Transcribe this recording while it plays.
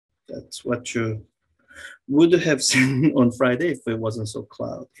That's what you would have seen on Friday if it wasn't so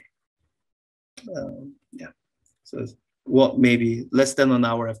cloudy. Yeah, so what, maybe less than an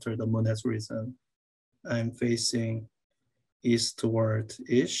hour after the moon has risen, I'm facing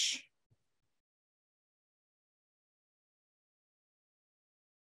eastward-ish.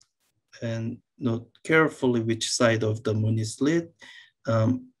 And note carefully which side of the moon is lit.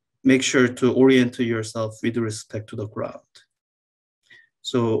 Make sure to orient yourself with respect to the ground.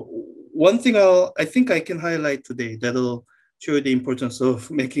 So one thing I think I can highlight today that'll show you the importance of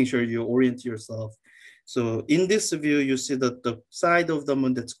making sure you orient yourself. So in this view, you see that the side of the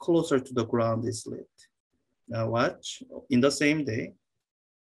moon that's closer to the ground is lit. Now watch, in the same day,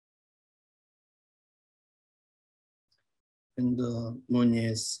 and the moon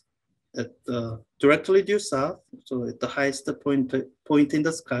is at the directly due south, so at the highest point in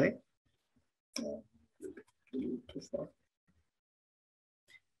the sky. Too far.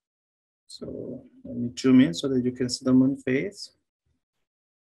 So let me zoom in so that you can see the moon phase.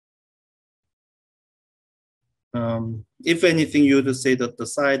 If anything, you would say that the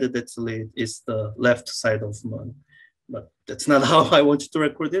side that's lit is the left side of moon, but that's not how I want you to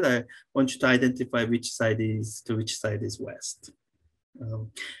record it. I want you to identify which side is west.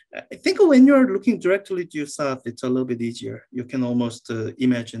 I think when you're looking directly due south, it's a little bit easier. You can almost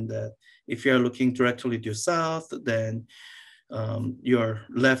imagine that if you're looking directly due south, then your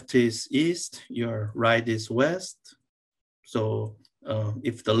left is east, your right is west. So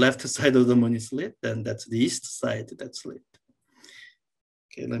if the left side of the moon is lit, then that's the east side that's lit.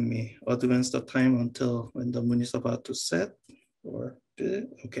 Okay, let me advance the time until when the moon is about to set. Or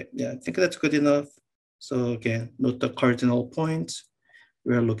okay, yeah, I think that's good enough. So again, note the cardinal points.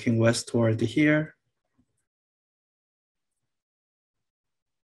 We are looking westward here.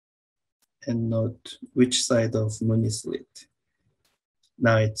 And note which side of moon is lit.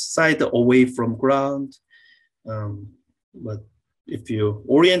 Now it's side away from ground, but if you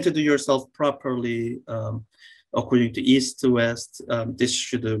oriented yourself properly according to east to west, this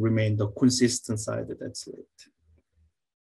should remain the consistent side that's lit.